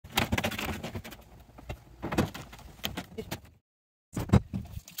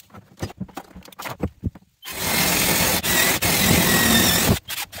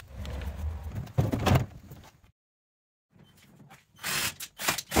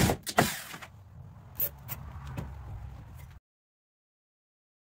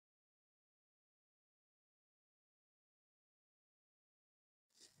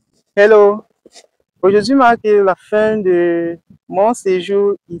Hello, aujourd'hui marque la fin de mon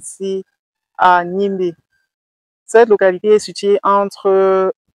séjour ici à Mise. Cette localité est située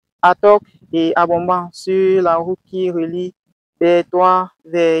entre Étape et Abomban sur la route qui relie Bétois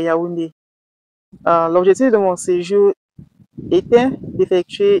vers Yaoundé. L'objectif de mon séjour était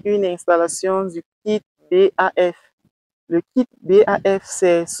d'effectuer une installation du kit BAF. Le kit BAF,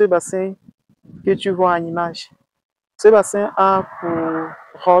 c'est ce bassin que tu vois en image. Ce bassin a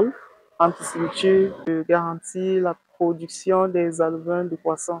pour rôle en pisciculture de garantir la production des alevins de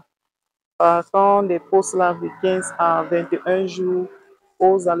poissons, partant des pousses larves de 15 à 21 jours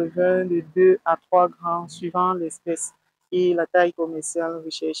aux alevins de 2 à 3 grammes suivant l'espèce et la taille commerciale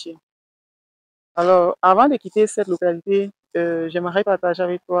recherchée. Alors, avant de quitter cette localité, j'aimerais partager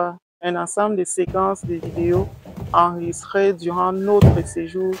avec toi un ensemble de séquences de vidéos enregistrées durant notre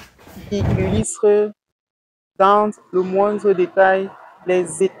séjour qui illustrent dans le moindre détail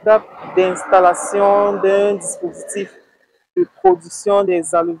les étapes d'installation d'un dispositif de production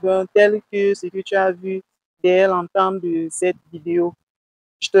des alevins tel que ce que tu as vu dès l'entame de cette vidéo.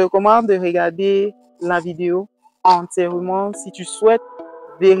 Je te recommande de regarder la vidéo entièrement si tu souhaites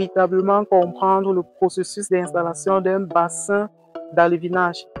véritablement comprendre le processus d'installation d'un bassin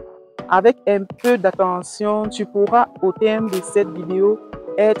d'alevinage. Avec un peu d'attention, tu pourras au terme de cette vidéo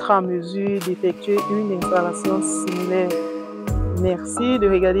être en mesure d'effectuer une installation similaire. Merci de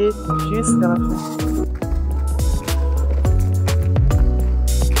regarder jusqu'à la fin.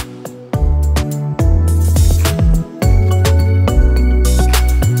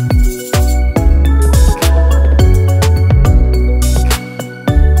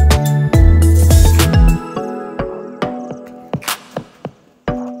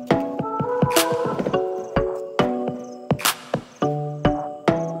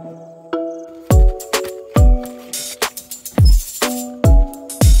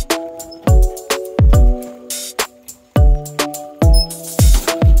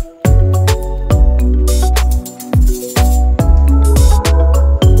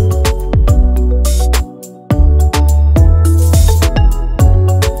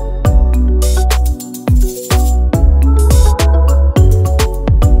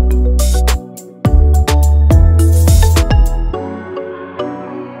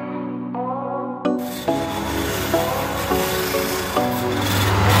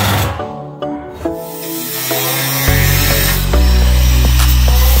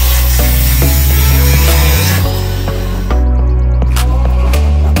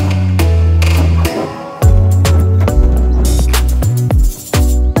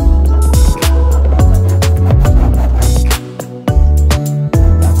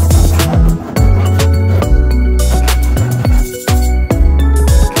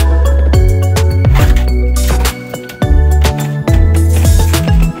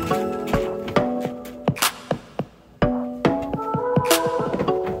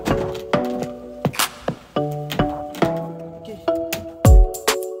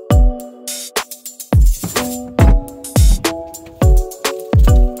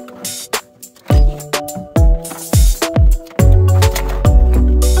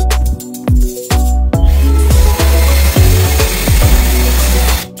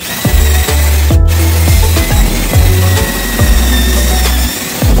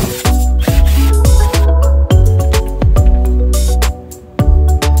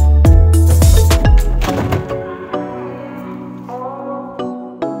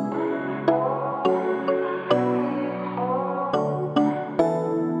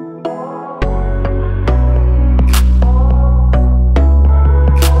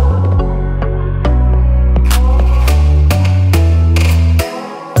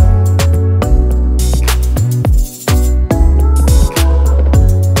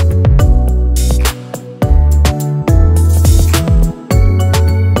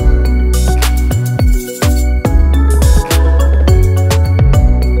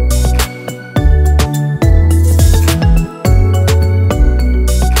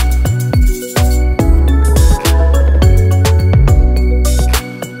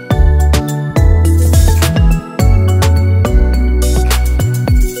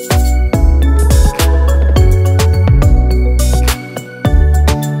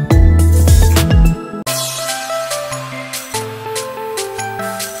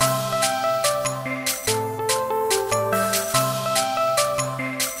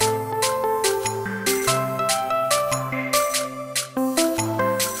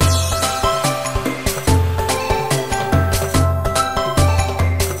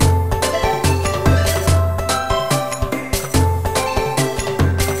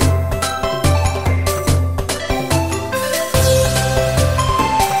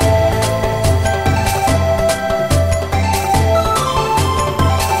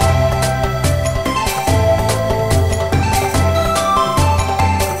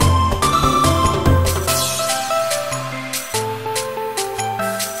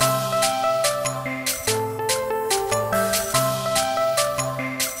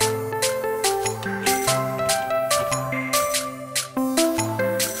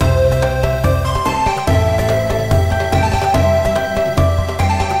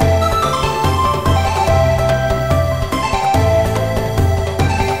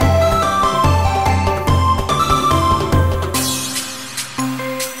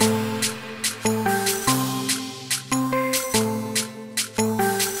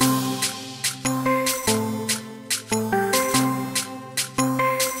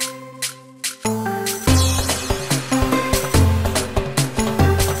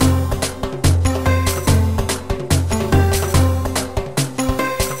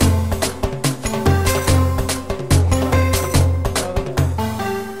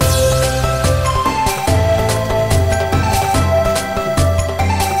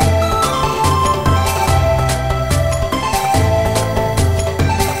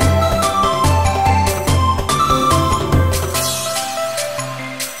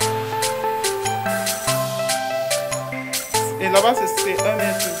 Et là-bas, c'est 1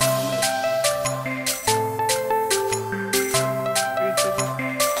 mètre.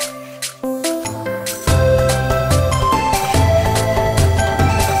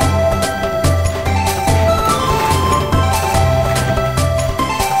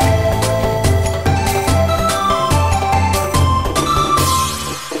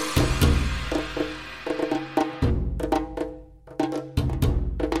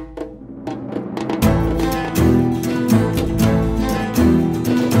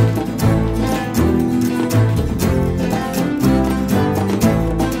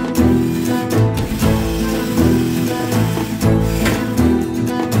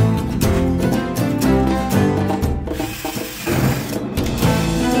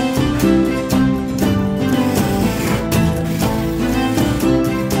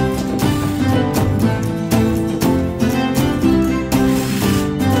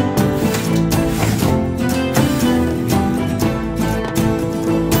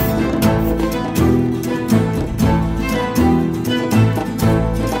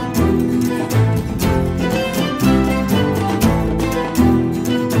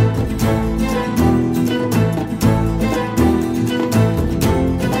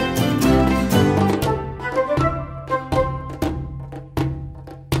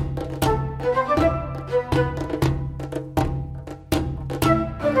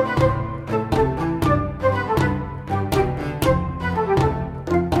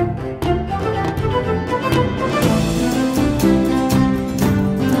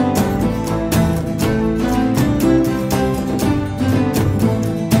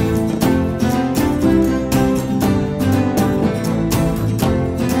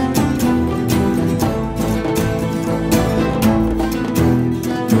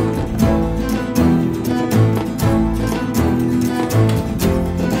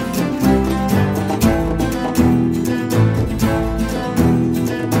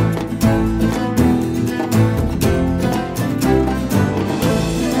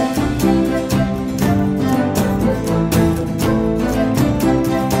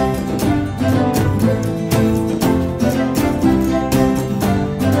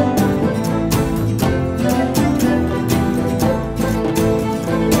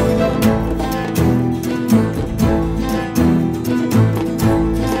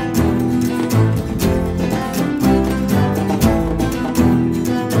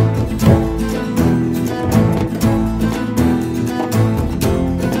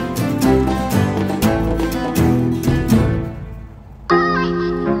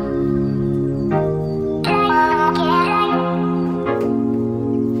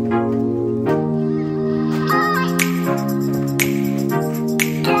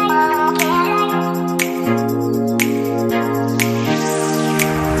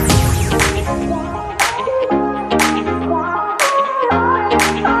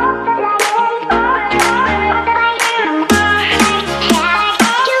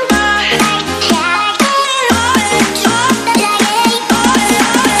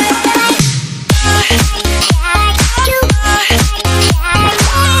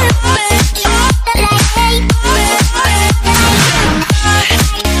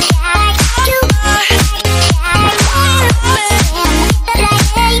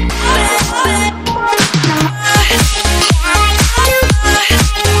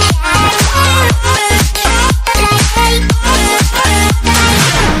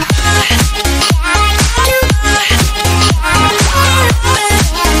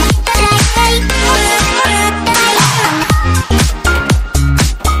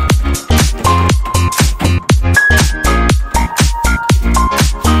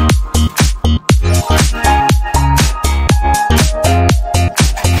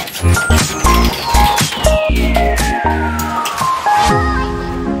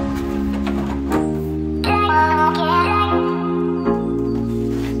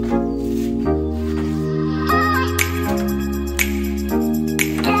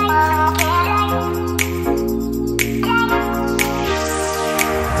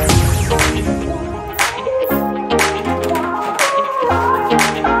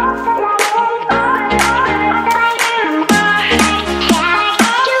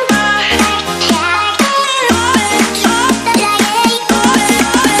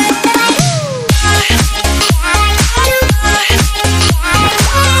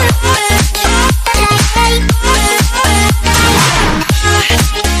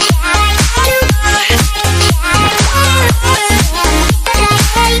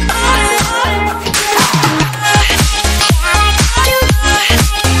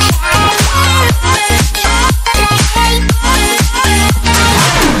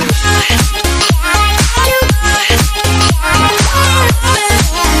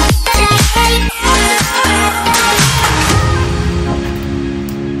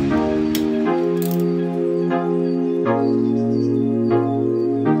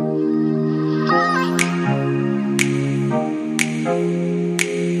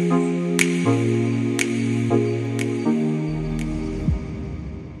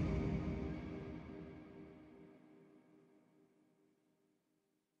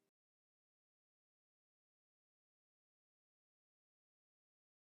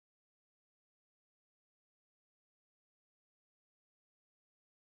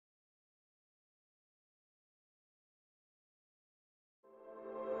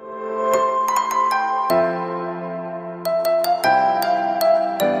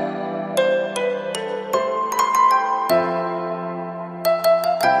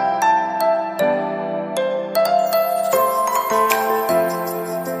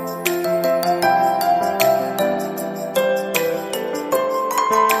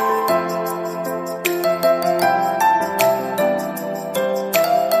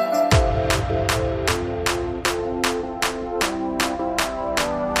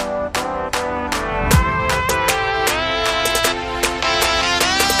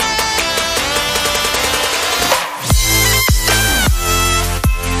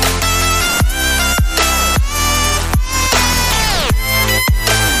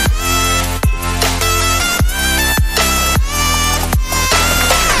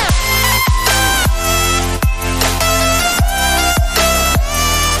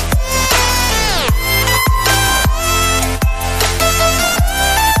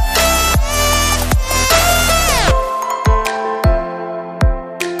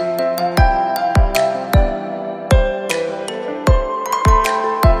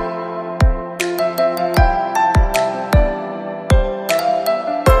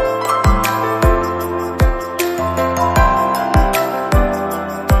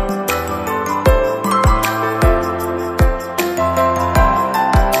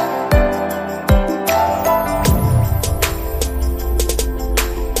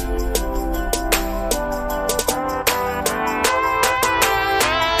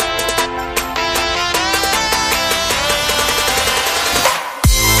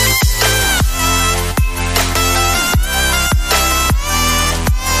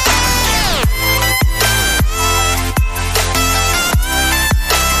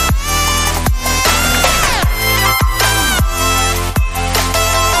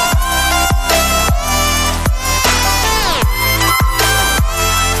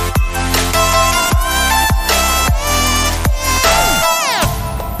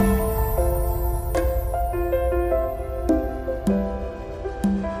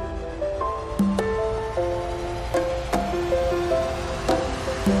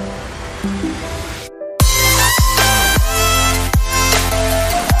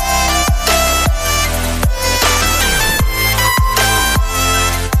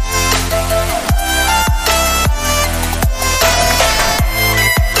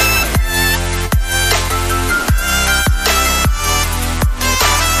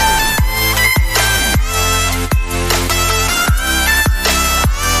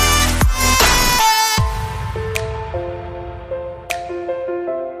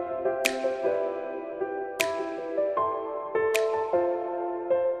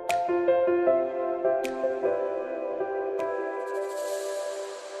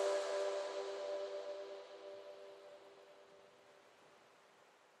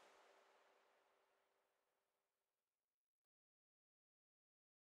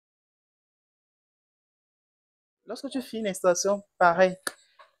 Lorsque tu fais une installation pareille,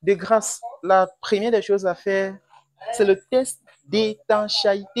 de grâce, la première des choses à faire, c'est le test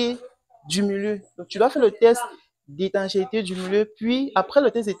d'étanchéité du milieu. Donc, tu dois faire le test d'étanchéité du milieu, puis après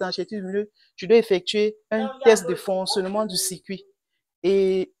le test d'étanchéité du milieu, tu dois effectuer un test de fonctionnement du circuit.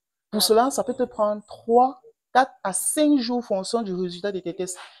 Et pour cela, ça peut te prendre 3, 4 à 5 jours en fonction du résultat de tes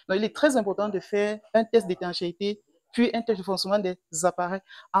tests. Donc, il est très important de faire un test d'étanchéité, puis un test de fonctionnement des appareils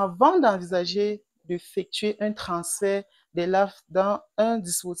avant d'envisager d'effectuer un transfert des laves dans un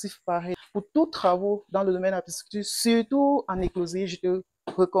dispositif pareil. Pour tous travaux dans le domaine de la pisciculture, surtout en écloserie, je te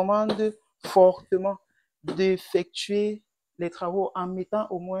recommande fortement d'effectuer les travaux en mettant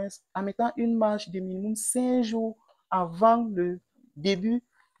une marge de minimum 5 jours avant le début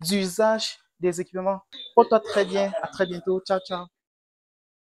d'usage des équipements. Porte-toi très bien, à très bientôt, ciao ciao.